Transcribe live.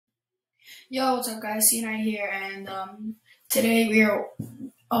Yo, what's up, guys? C9 here, and today we are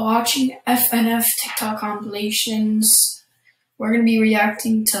watching FNF TickTock compilations. We're gonna be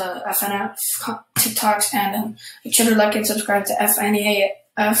reacting to FNF TickToks, and make sure to like and subscribe to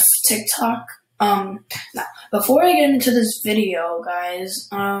FNF TickTock. Now, before I get into this video, guys,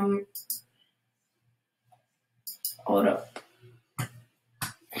 hold up.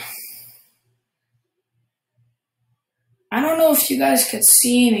 I don't know if you guys could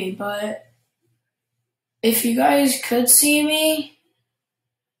see me, but if you guys could see me,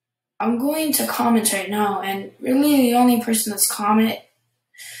 I'm going to comment right now, and really the only person that's comment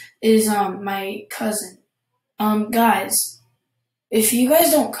is my cousin. Guys, if you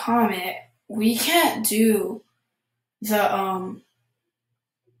guys don't comment, we can't do the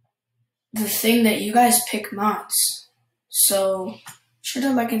thing that you guys pick mods. So sure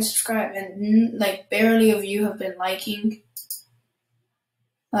to like and subscribe, and like barely of you have been liking.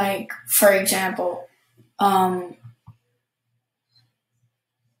 Like, for example,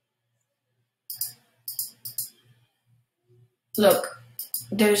 look,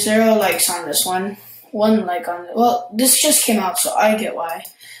 there's 0 likes on this one. 1 like on it. Well, this just came out, so I get why.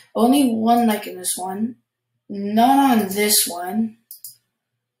 Only 1 like in this one. None on this one.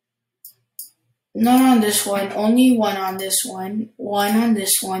 None on this one. Only 1 on this one. 1 on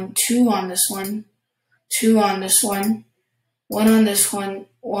this one. 2 on this one. 2 on this one. 1 on this one.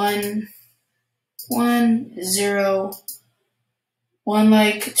 1, 0. 1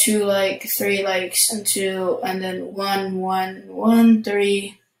 like, 2 like, 3 likes, and 2, and then 1,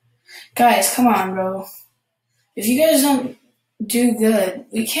 3. Guys, come on, bro. If you guys don't do good,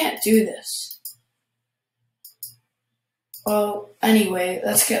 we can't do this. Well, anyway,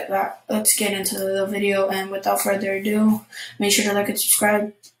 let's get into the video, and without further ado, make sure to like and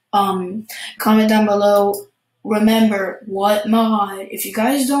subscribe. Comment down below. Remember, what mod? If you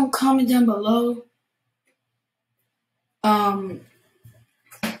guys don't comment down below,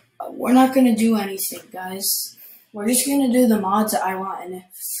 we're not gonna do anything, guys. We're just gonna do the mods that I want, and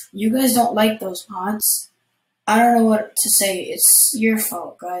if you guys don't like those mods, I don't know what to say. It's your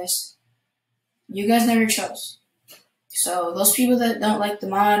fault, guys. You guys never chose. So those people that don't like the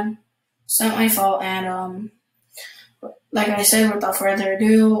mod, it's not my fault. And like I said, without further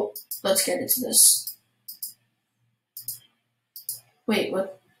ado, let's get into this. Wait,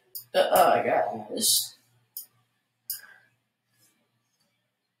 what? I got this.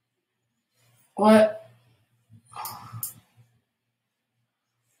 What?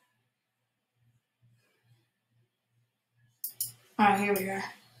 Alright, here we are.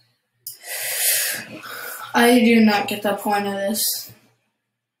 I do not get the point of this.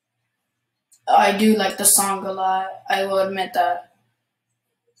 I do like the song a lot. I will admit that.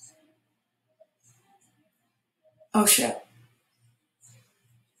 Oh shit.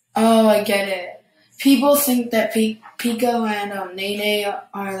 Oh, I get it. People think that Pico and Nene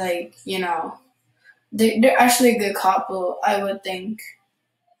are like, you know, they're actually a good couple, I would think.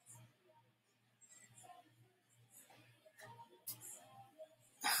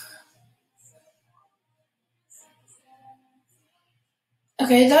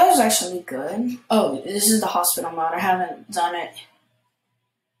 Okay, that was actually good. Oh, this is the hospital mod. I haven't done it.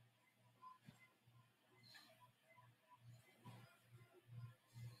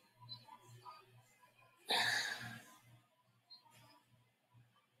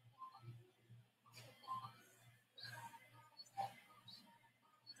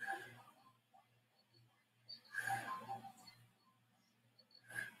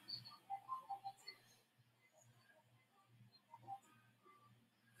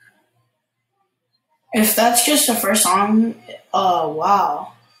 If that's just the first song,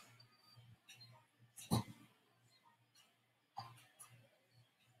 wow.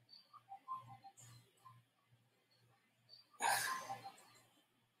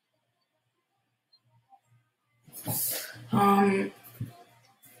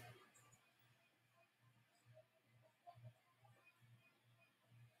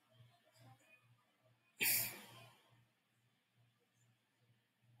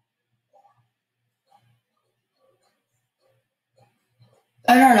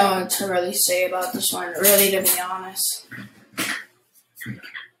 I don't know what to really say about this one, really, to be honest.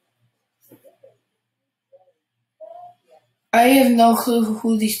 I have no clue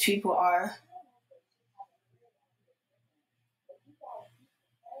who these people are.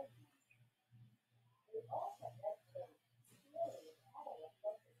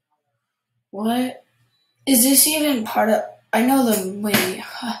 What? Is this even part of... I know the... Wait.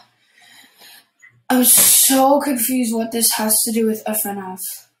 I'm so confused what this has to do with FNF.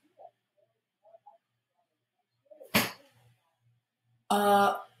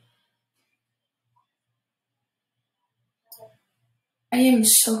 I am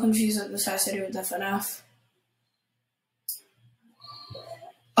so confused what this has to do with FNF.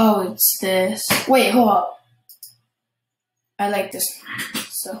 Oh, it's this. Wait, hold up. I like this.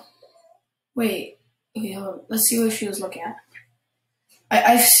 So, wait. Okay, hold on. Let's see what she was looking at.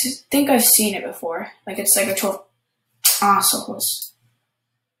 I think I've seen it before. Like, it's like a troll. Ah, so close.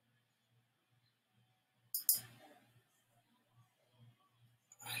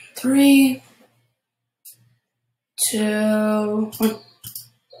 Three, two, one.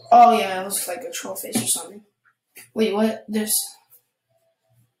 Oh, yeah, it looks like a troll face or something. Wait, what? There's.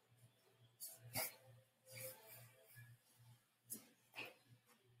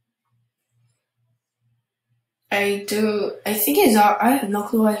 I think he's. I have no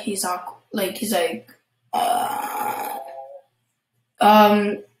clue why he's like. He's like. Hold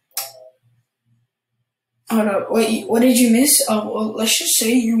up. Wait. What did you miss? Oh, well, let's just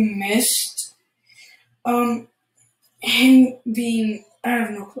say you missed. Him being. I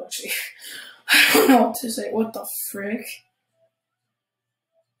have no clue. Actually, I don't know what to say. What the frick?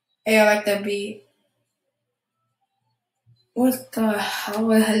 Hey, I like that beat. What the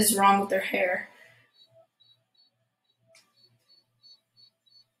hell is wrong with their hair?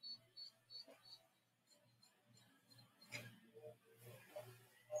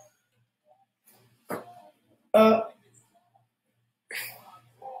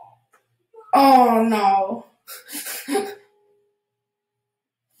 Oh no.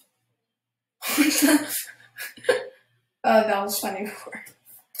 That was funny before.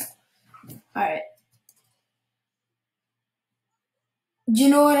 Alright. Do you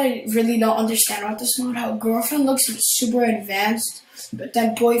know what I really don't understand about this mode? How girlfriend looks super advanced, but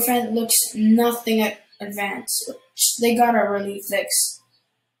then boyfriend looks nothing advanced. They gotta really fix.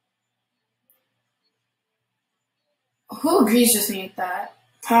 Who agrees with me with that?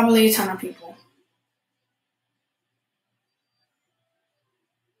 Probably a ton of people.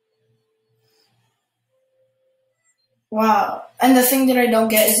 Wow. And the thing that I don't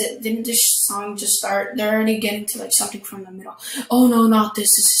get is it didn't this song just start? They're already getting to like something from the middle. Oh no, not this.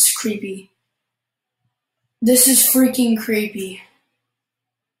 This is creepy. This is freaking creepy.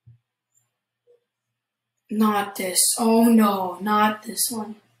 Not this. Oh no, not this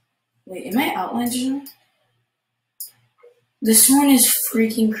one. Wait, am I outlining? This one is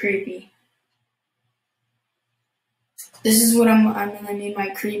freaking creepy. This is what I'm gonna name my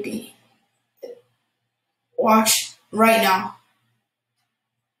creepy. Watch right now.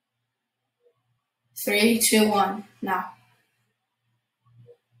 3, 2, 1, now.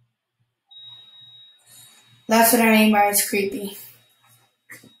 That's what I mean by it's creepy.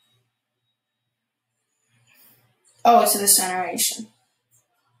 Oh, it's this generation.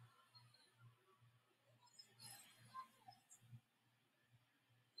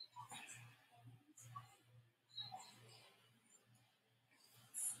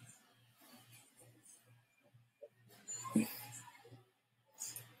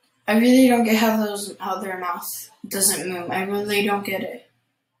 I really don't get how their mouth doesn't move. I really don't get it.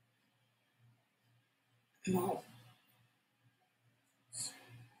 No.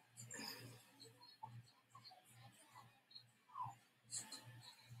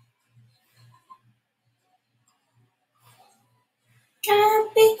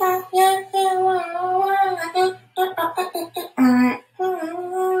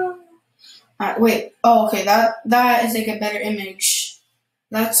 Wait. Oh, okay. That is like a better image.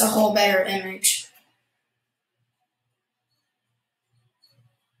 That's a whole better image.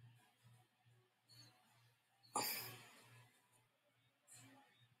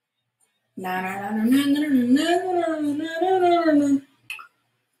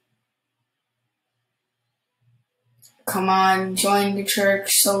 Come on, join the church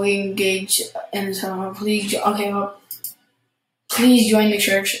so we engage in some. Please, okay. Well, please join the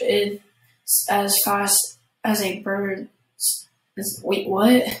church. It's as fast as a bird. Wait,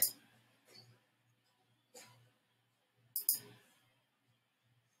 what?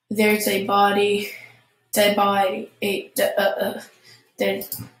 There's a body, dead body, dead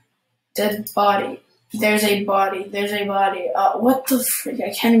body. There's a body. There's a body. What the frick?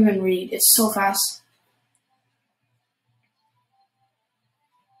 I can't even read. It's so fast.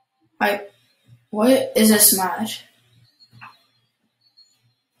 What is this match?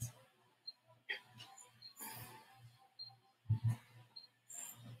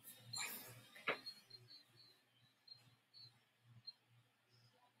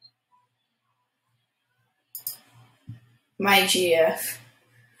 My GF.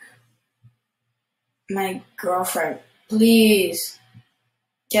 My girlfriend. Please.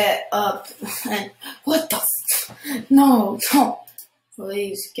 Get up. What the No.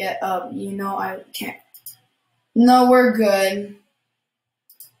 Please get up. You know I can't. No, we're good.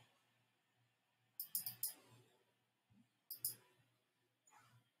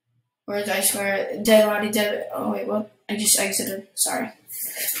 Words, I swear. Dead body, dead. Oh, wait, what? I just exited. Sorry.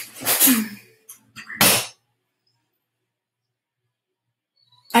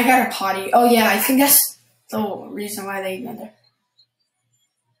 I got a potty. Oh, yeah, I think that's the reason why they went there.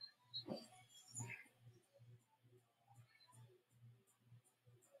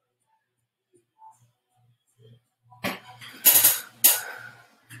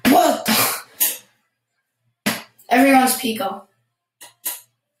 What the? Everyone's Pico.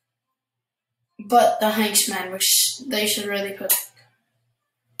 But the henchman, which they should really put.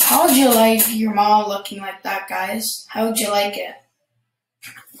 How would you like your mom looking like that, guys? How would you like it?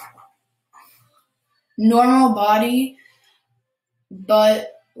 Normal body,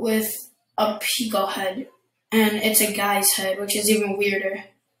 but with a Pico head. And it's a guy's head, which is even weirder.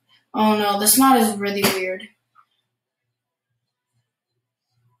 Oh no, this mod is really weird.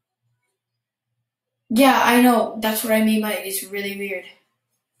 Yeah, I know. That's what I mean by it's really weird.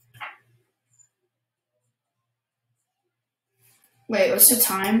 Wait, what's the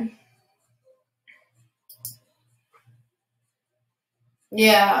time?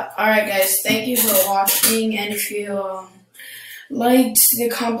 Yeah, alright guys, thank you for watching, and if you liked the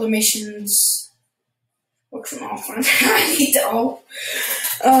compilations, which one off I need to help,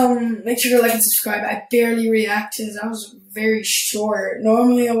 make sure to like and subscribe. I barely reacted, that was very short.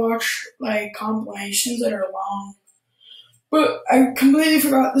 Normally I watch like compilations that are long, but I completely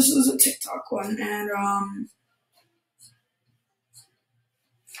forgot this was a TikTok one, and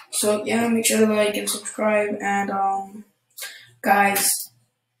so yeah, make sure to like and subscribe, and guys,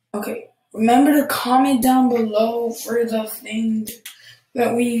 okay, remember to comment down below for the thing that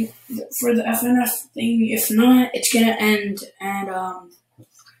for the FNF thing. If not, it's gonna end. And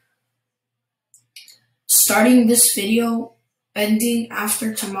starting this video, ending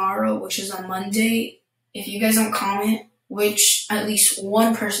after tomorrow, which is on Monday, if you guys don't comment, which at least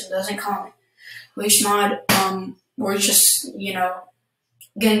one person doesn't comment, which mod, we're just,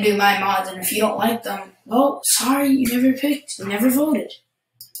 gonna do my mods, and if you don't like them, well, sorry, you never picked, you never voted.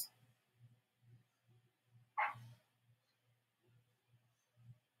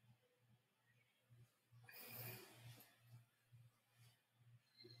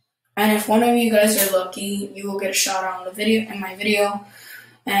 And if one of you guys are lucky, you will get a shout out in my video,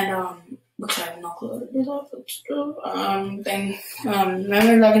 and which I have no clue what to do that, but still,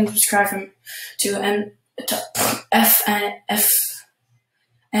 remember to like and subscribe to FNF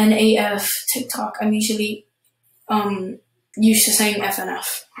TickTock. I'm usually used to saying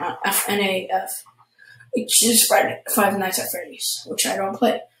FNF, FNAF, which is Five Nights at Freddy's, which I don't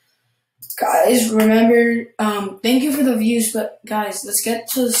play. Guys, remember, thank you for the views, but guys, let's get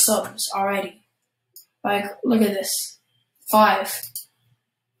to the subs already. Like, look at this. 5.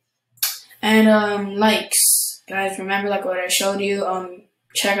 And, likes. Guys, remember, like what I showed you,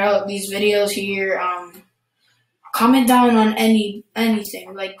 check out these videos here, comment down on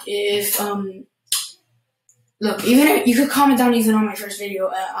anything. Like, if, look, even if you could comment down even on my first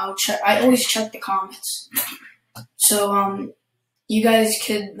video, I'll check. I always check the comments. So, you guys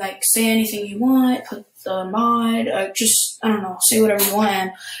could, like, say anything you want, put the mod, just, I don't know, say whatever you want,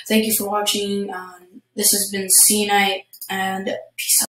 and thank you for watching. This has been C-Night, and peace out.